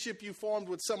relationship you formed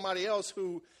with somebody else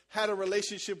who had a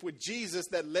relationship with Jesus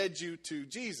that led you to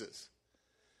Jesus.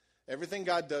 Everything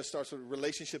God does starts with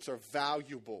relationships are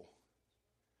valuable.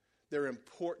 They're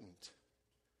important.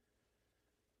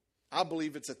 I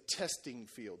believe it's a testing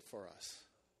field for us.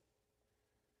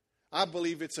 I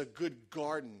believe it's a good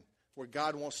garden where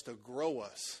God wants to grow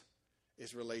us,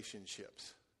 is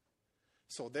relationships.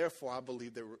 So therefore, I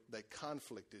believe that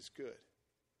conflict is good.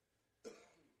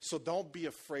 So don't be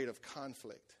afraid of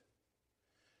conflict.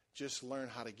 Just learn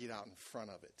how to get out in front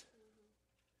of it.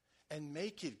 And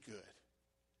make it good.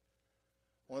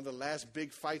 One of the last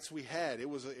big fights we had, it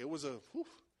was a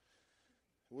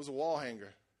wall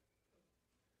hanger.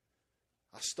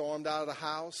 I stormed out of the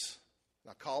house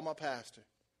and I called my pastor.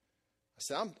 I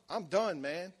said, I'm done,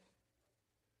 man.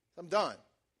 I'm done.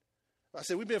 I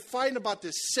said, we've been fighting about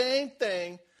this same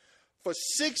thing for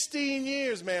 16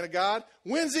 years, man of God.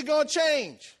 When's it going to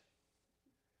change?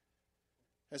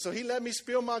 And so he let me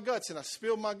spill my guts, and I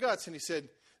spilled my guts, and he said,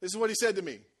 this is what he said to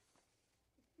me.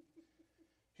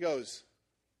 He goes,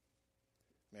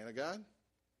 man of God,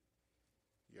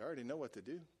 you already know what to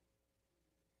do.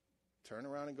 Turn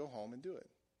around and go home and do it.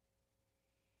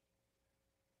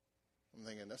 I'm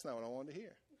thinking, that's not what I wanted to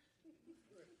hear.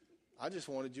 I just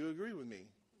wanted you to agree with me.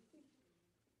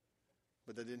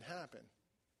 But that didn't happen.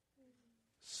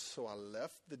 So I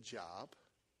left the job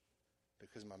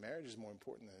because my marriage is more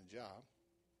important than a job.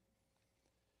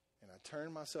 And I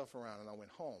turned myself around and I went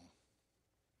home.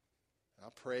 And I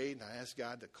prayed and I asked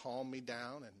God to calm me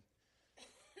down. And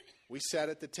we sat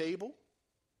at the table.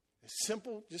 A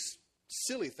simple, just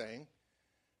silly thing.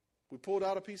 We pulled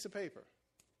out a piece of paper.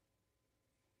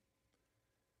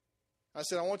 I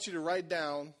said, I want you to write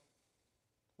down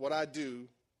what I do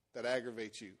that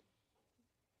aggravates you.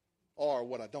 Or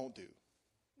what I don't do.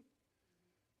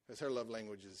 Because her love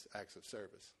language is acts of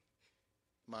service.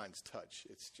 Mine's touch.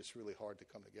 It's just really hard to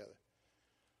come together.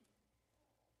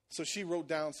 So she wrote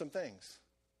down some things.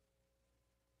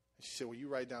 And she said, well, you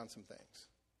write down some things.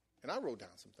 And I wrote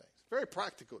down some things. Very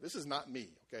practical. This is not me,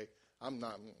 okay? I'm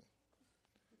not.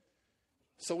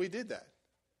 So we did that.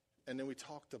 And then we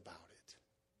talked about it.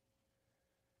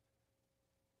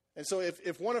 And so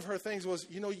if one of her things was,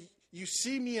 you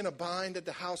see me in a bind at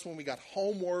the house when we got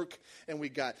homework and we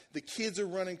got the kids are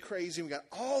running crazy and we got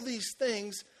all these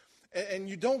things and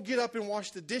you don't get up and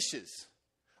wash the dishes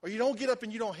or you don't get up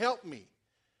and you don't help me.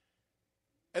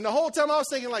 And the whole time I was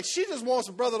thinking like she just wants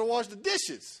a brother to wash the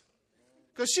dishes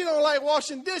because she don't like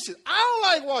washing dishes. I don't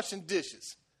like washing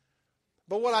dishes.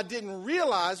 But what I didn't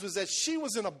realize was that she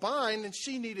was in a bind and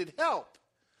she needed help.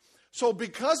 So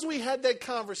because we had that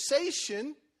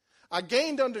conversation, I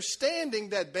gained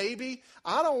understanding that, baby,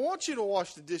 I don't want you to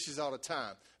wash the dishes all the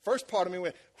time. First part of me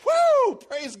went, whoo,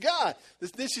 praise God.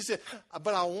 Then she said,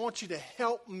 but I want you to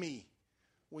help me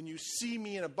when you see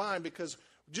me in a bind because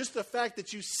just the fact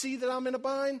that you see that I'm in a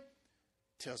bind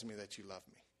tells me that you love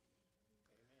me.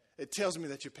 It tells me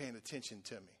that you're paying attention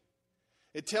to me.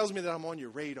 It tells me that I'm on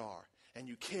your radar and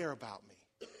you care about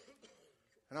me.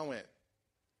 And I went,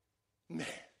 man,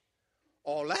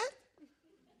 all that?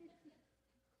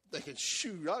 Thinking,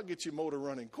 shoot, I'll get your motor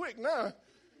running quick now.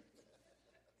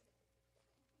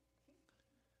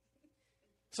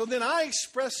 So then I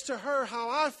expressed to her how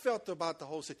I felt about the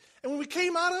whole thing. And when we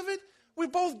came out of it, we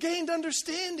both gained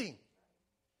understanding.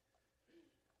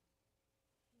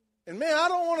 And man, I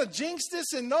don't want to jinx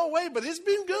this in no way, but it's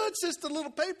been good since the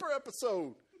little paper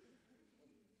episode.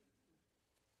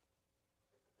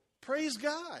 Praise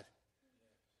God.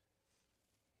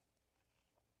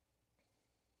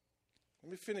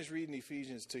 Let me finish reading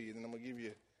Ephesians to you, then I'm going to give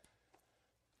you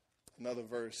another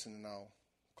verse, and then I'll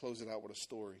close it out with a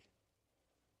story.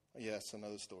 Yes,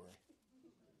 another story.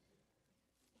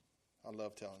 I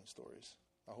love telling stories.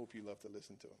 I hope you love to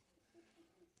listen to them.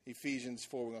 Ephesians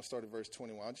 4, we're going to start at verse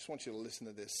 21. I just want you to listen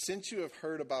to this. Since you have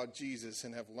heard about Jesus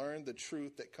and have learned the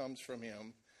truth that comes from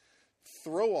him,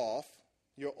 throw off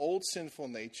your old sinful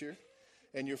nature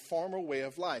and your former way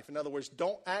of life. In other words,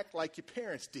 don't act like your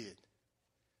parents did.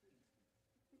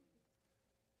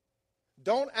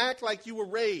 Don't act like you were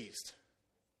raised.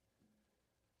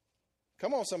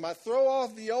 Come on, somebody. Throw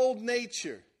off the old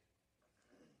nature.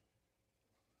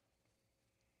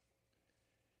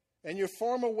 And your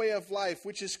former way of life,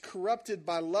 which is corrupted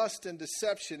by lust and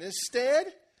deception. Instead,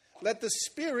 let the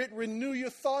Spirit renew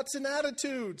your thoughts and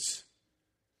attitudes.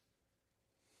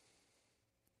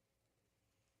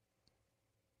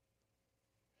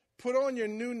 Put on your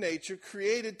new nature,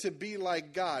 created to be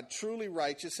like God, truly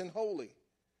righteous and holy.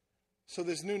 So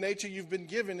this new nature you've been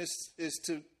given is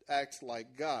to act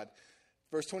like God.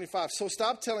 Verse 25, so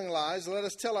stop telling lies. Let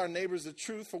us tell our neighbors the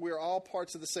truth, for we are all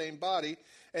parts of the same body.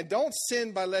 And don't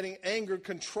sin by letting anger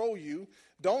control you.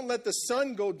 Don't let the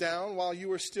sun go down while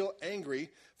you are still angry,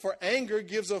 for anger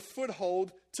gives a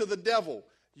foothold to the devil.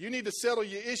 You need to settle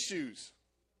your issues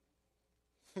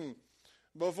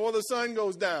before the sun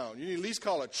goes down. You need to at least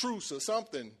call a truce or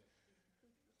something.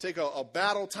 Take a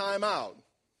battle time out.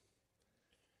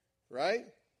 Right?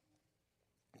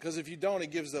 Because if you don't,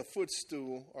 it gives a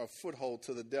footstool or a foothold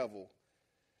to the devil.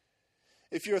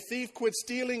 If you're a thief, quit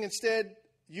stealing. Instead,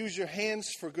 use your hands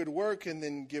for good work and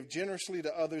then give generously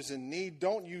to others in need.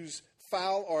 Don't use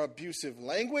foul or abusive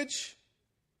language.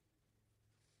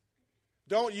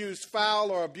 Don't use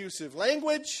foul or abusive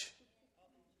language.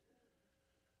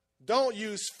 Don't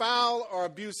use foul or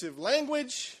abusive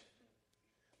language.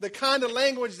 The kind of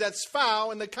language that's foul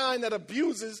and the kind that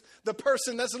abuses the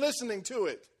person that's listening to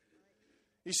it.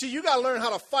 You see, you got to learn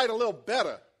how to fight a little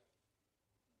better.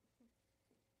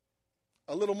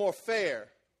 A little more fair.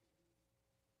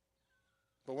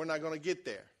 But we're not going to get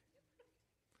there.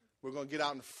 We're going to get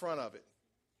out in front of it.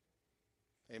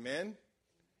 Amen?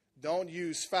 Don't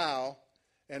use foul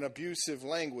and abusive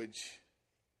language.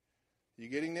 You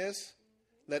getting this?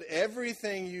 Let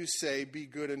everything you say be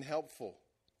good and helpful.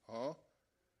 Huh?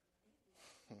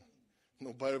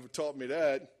 Nobody ever taught me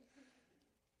that.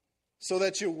 So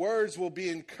that your words will be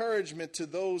encouragement to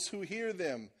those who hear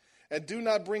them. And do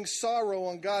not bring sorrow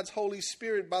on God's Holy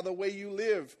Spirit by the way you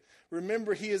live.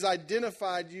 Remember, he has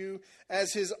identified you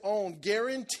as his own,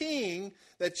 guaranteeing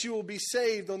that you will be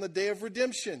saved on the day of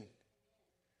redemption.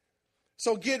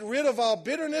 So get rid of all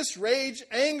bitterness, rage,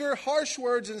 anger, harsh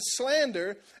words, and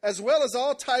slander, as well as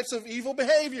all types of evil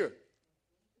behavior.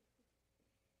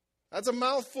 That's a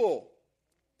mouthful.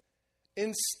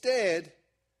 Instead,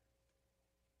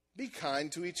 be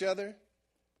kind to each other,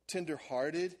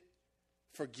 tender-hearted,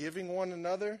 forgiving one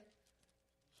another,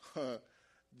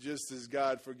 just as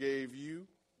God forgave you.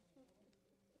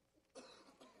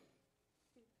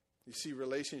 You see,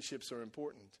 relationships are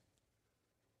important.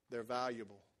 They're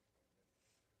valuable.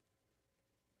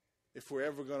 If we're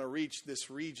ever going to reach this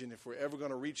region, if we're ever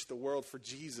going to reach the world for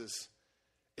Jesus,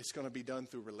 it's going to be done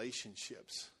through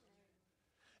relationships.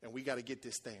 And we got to get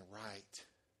this thing right.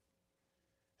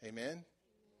 Amen?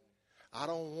 I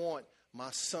don't want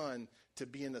my son to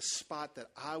be in the spot that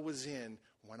I was in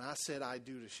when I said I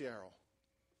do to Cheryl.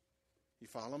 You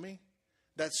follow me?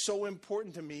 That's so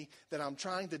important to me that I'm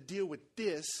trying to deal with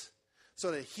this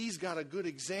so that he's got a good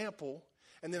example,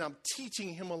 and then I'm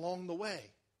teaching him along the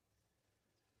way.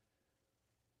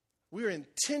 We're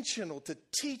intentional to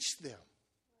teach them.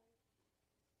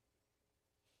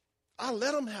 I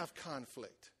let them have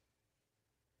conflict.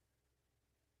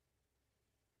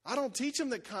 I don't teach them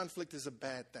that conflict is a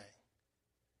bad thing.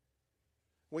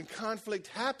 When conflict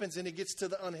happens and it gets to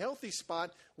the unhealthy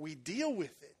spot, we deal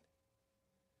with it.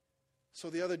 So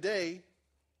the other day,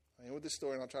 I end with this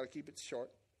story and I'll try to keep it short.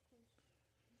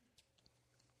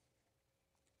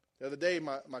 The other day,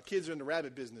 my kids are in the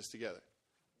rabbit business together.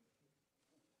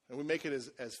 And we make it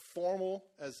as formal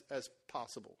as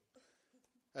possible,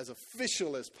 as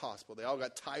official as possible. They all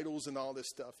got titles and all this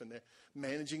stuff, and they're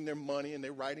managing their money, and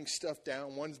they're writing stuff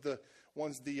down. One's the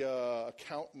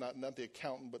accountant, not the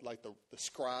accountant, but like the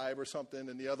scribe or something,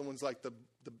 and the other one's like the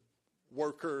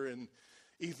worker, and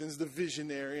Ethan's the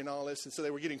visionary and all this. And so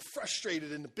they were getting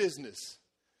frustrated in the business.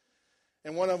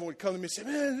 And one of them would come to me and say,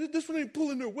 man, this one ain't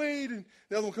pulling their weight. And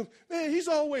the other one comes, man, he's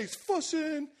always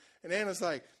fussing. And Anna's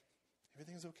like,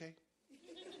 everything's okay.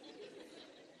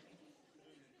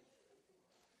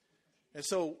 And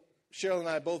so Cheryl and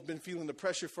I have both been feeling the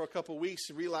pressure for a couple of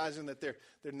weeks, realizing that they're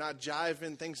not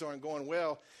jiving, things aren't going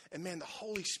well. And man, the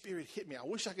Holy Spirit hit me. I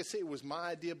wish I could say it was my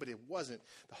idea, but it wasn't.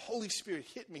 The Holy Spirit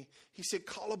hit me. He said,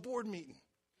 call a board meeting.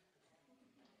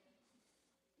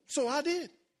 So I did.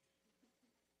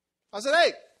 I said,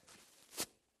 hey,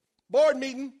 board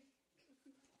meeting.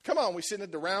 Come on, we're sitting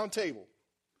at the round table.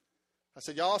 I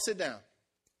said, y'all sit down.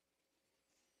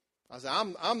 I said,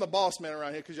 I'm the boss man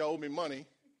around here because y'all owe me money.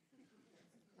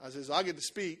 I said, so I get to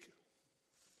speak.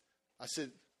 I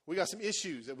said, we got some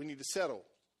issues that we need to settle.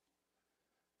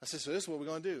 I said, so this is what we're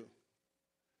going to do.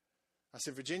 I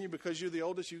said, Virginia, because you're the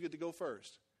oldest, you get to go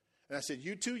first. And I said,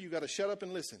 you two, you got to shut up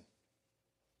and listen.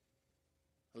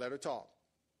 I let her talk.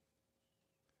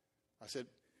 I said,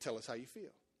 tell us how you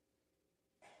feel.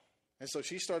 And so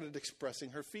she started expressing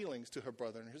her feelings to her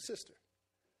brother and her sister.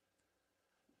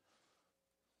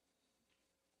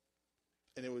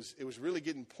 And it was really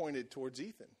getting pointed towards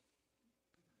Ethan.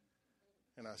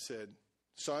 And I said,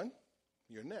 son,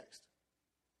 you're next.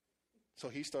 So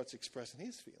he starts expressing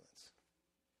his feelings.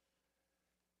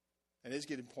 And it's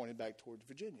getting pointed back towards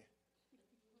Virginia.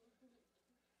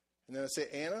 And then I say,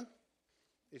 Anna,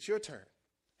 it's your turn.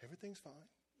 Everything's fine.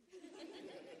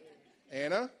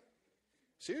 Anna,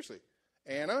 seriously,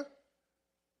 Anna,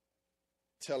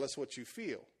 tell us what you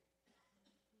feel.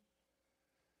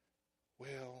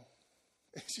 Well,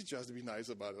 she tries to be nice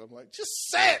about it. I'm like,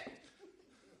 just say it.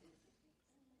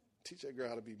 Teach that girl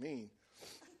how to be mean.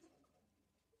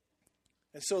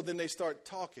 And so then they start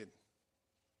talking.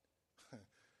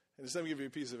 And just let me give you a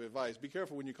piece of advice. Be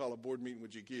careful when you call a board meeting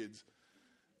with your kids,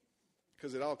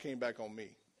 because it all came back on me.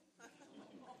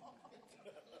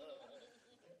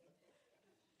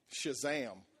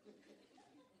 Shazam.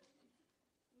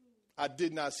 I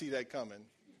did not see that coming.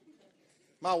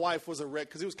 My wife was a wreck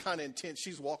because it was kind of intense.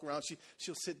 She's walking around.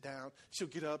 She'll sit down. She'll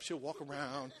get up. She'll walk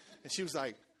around. And she was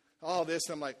like, all this.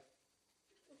 And I'm like.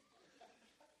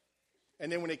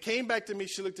 And then when it came back to me,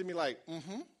 she looked at me like,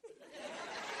 mm-hmm.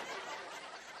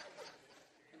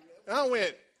 And I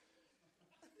went,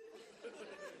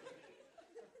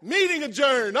 meeting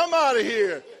adjourned. I'm out of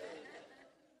here.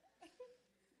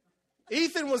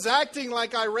 Ethan was acting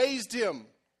like I raised him.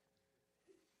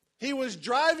 He was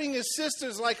driving his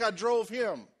sisters like I drove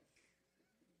him.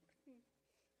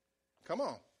 Come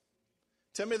on.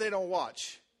 Tell me they don't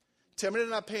watch. Tell me they're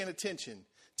not paying attention.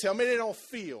 Tell me they don't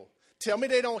feel. Tell me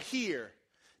they don't hear.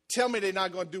 Tell me they're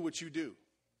not going to do what you do.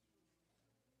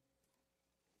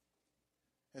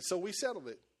 And so we settled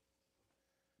it.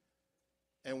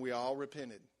 And we all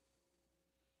repented.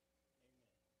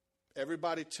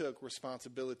 Everybody took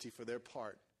responsibility for their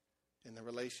part in the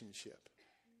relationship.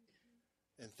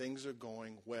 And things are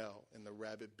going well in the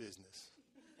rabbit business.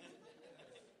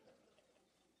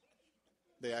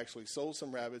 They actually sold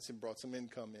some rabbits and brought some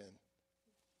income in.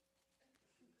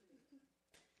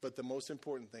 But the most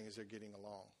important thing is they're getting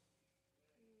along.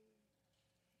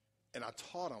 And I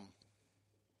taught them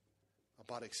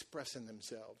about expressing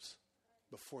themselves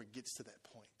before it gets to that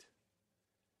point.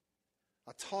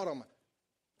 I taught them,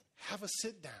 have a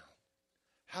sit down.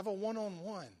 Have a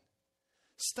one-on-one.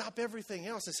 Stop everything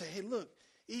else and say, hey, look,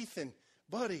 Ethan,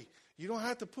 buddy, you don't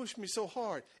have to push me so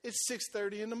hard. It's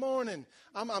 6:30 in the morning.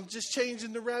 I'm just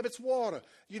changing the rabbit's water.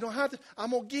 You don't have to.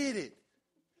 I'm going to get it.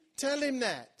 Tell him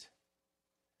that.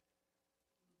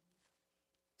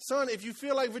 Son, if you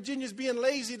feel like Virginia's being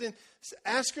lazy, then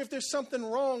ask her if there's something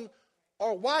wrong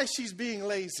or why she's being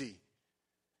lazy.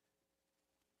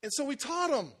 And so we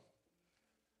taught them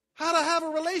how to have a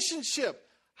relationship,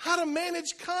 how to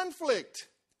manage conflict.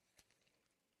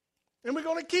 And we're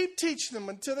going to keep teaching them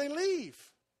until they leave.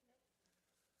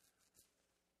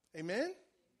 Amen?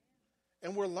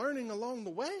 And we're learning along the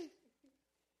way.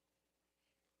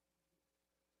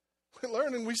 We're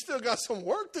learning we still got some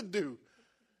work to do.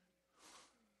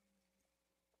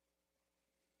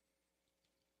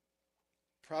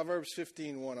 Proverbs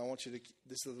 15:1,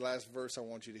 this is the last verse I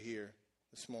want you to hear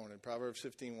this morning. Proverbs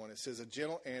 15:1, it says, a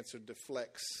gentle answer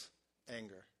deflects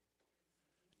anger.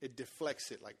 It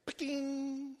deflects it like,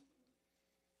 ping.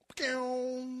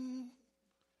 You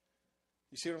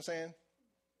see what I'm saying?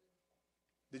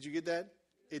 Did you get that?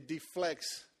 It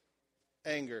deflects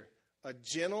anger. A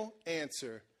gentle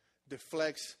answer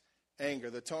deflects anger.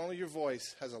 The tone of your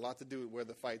voice has a lot to do with where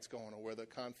the fight's going or where the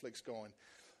conflict's going.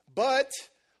 But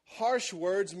harsh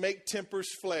words make tempers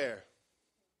flare.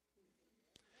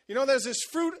 You know, there's this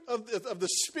fruit of the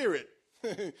Spirit.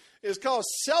 It's called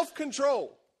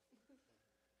self-control.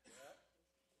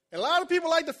 And a lot of people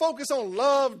like to focus on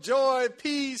love, joy,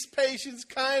 peace, patience,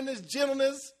 kindness,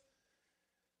 gentleness.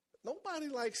 Nobody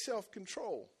likes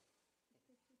self-control.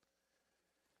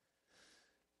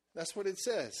 That's what it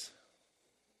says.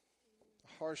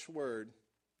 A harsh word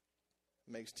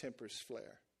makes tempers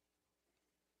flare.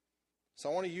 So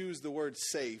I want to use the word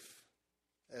safe,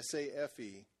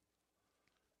 S-A-F-E,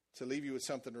 to leave you with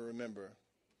something to remember.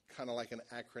 Kind of like an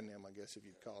acronym, I guess, if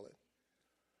you'd call it.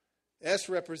 S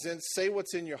represents say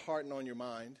what's in your heart and on your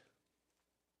mind.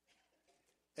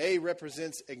 A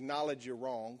represents acknowledge you're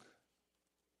wrong.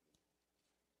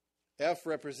 F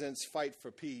represents fight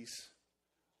for peace.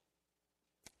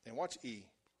 And watch E.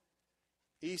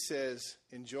 E says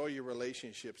enjoy your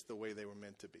relationships the way they were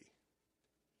meant to be.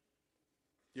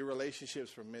 Your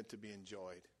relationships were meant to be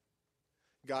enjoyed.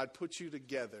 God put you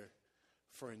together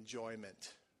for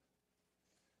enjoyment.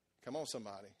 Come on,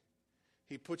 somebody.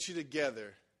 He put you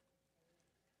together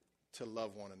to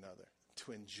love one another,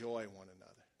 to enjoy one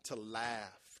another, to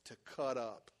laugh, to cut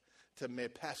up, to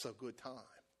pass a good time.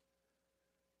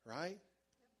 Right?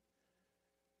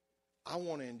 I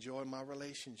want to enjoy my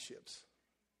relationships.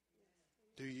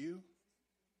 Do you?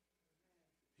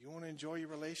 You want to enjoy your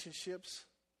relationships?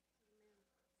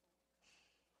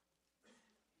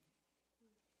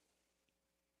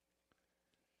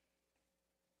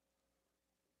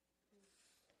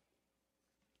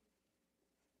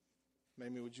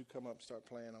 Mamie, would you come up and start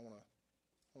playing? I want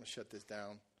to shut this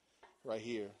down right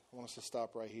here. I want us to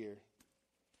stop right here.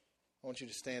 I want you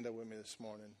to stand up with me this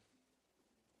morning.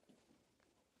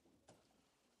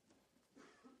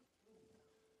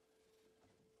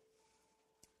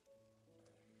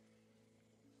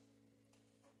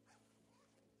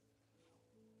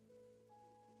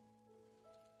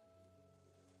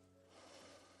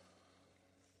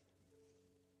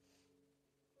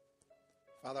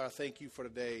 Father, I thank you for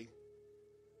today.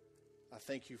 I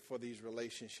thank you for these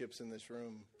relationships in this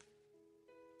room.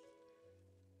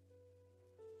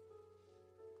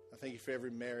 I thank you for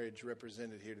every marriage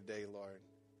represented here today, Lord.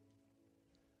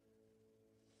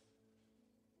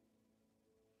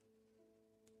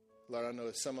 Lord, I know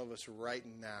that some of us right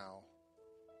now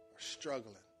are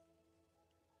struggling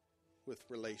with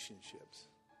relationships.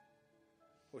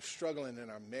 We're struggling in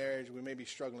our marriage. We may be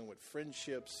struggling with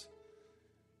friendships.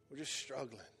 We're just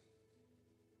struggling.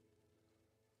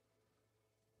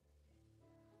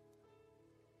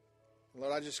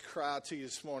 Lord, I just cry out to you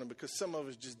this morning because some of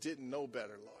us just didn't know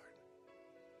better, Lord.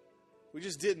 We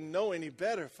just didn't know any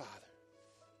better, Father.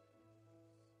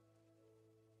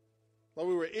 Lord,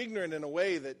 we were ignorant in a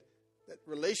way that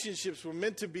relationships were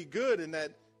meant to be good and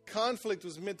that conflict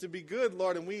was meant to be good,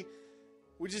 Lord, and we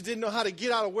just didn't know how to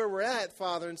get out of where we're at,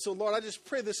 Father. And so, Lord, I just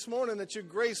pray this morning that your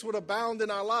grace would abound in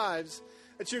our lives,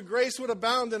 that your grace would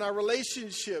abound in our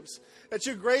relationships, that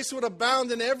your grace would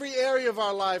abound in every area of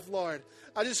our life, Lord.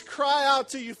 I just cry out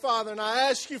to you, Father, and I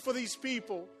ask you for these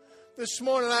people this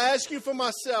morning. I ask you for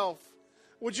myself.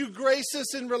 Would you grace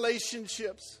us in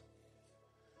relationships?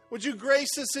 Would you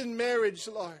grace us in marriage,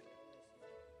 Lord?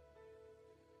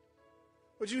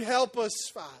 Would you help us,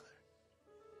 Father,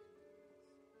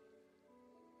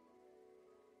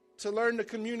 to learn to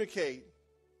communicate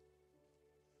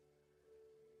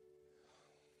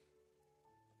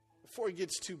before it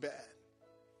gets too bad?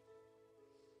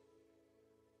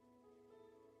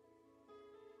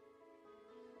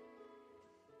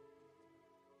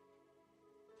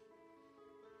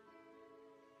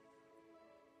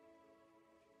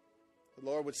 The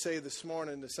Lord would say this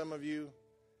morning to some of you,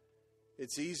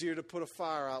 it's easier to put a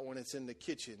fire out when it's in the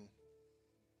kitchen,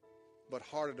 but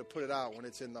harder to put it out when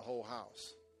it's in the whole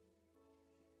house.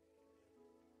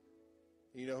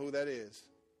 You know who that is.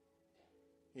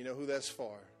 You know who that's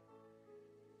for.